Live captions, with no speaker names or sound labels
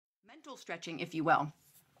mental stretching, if you will.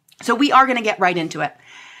 So we are going to get right into it.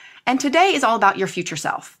 And today is all about your future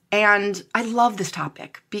self. And I love this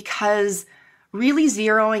topic because really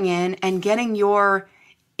zeroing in and getting your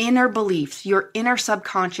inner beliefs, your inner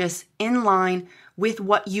subconscious in line with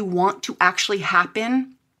what you want to actually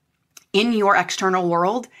happen in your external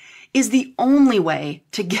world is the only way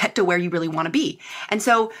to get to where you really want to be. And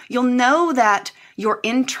so you'll know that your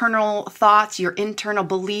internal thoughts, your internal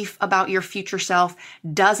belief about your future self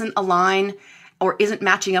doesn't align or isn't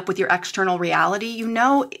matching up with your external reality. You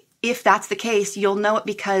know, if that's the case, you'll know it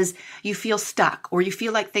because you feel stuck, or you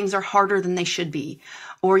feel like things are harder than they should be,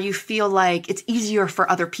 or you feel like it's easier for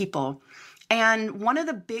other people. And one of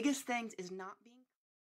the biggest things is not being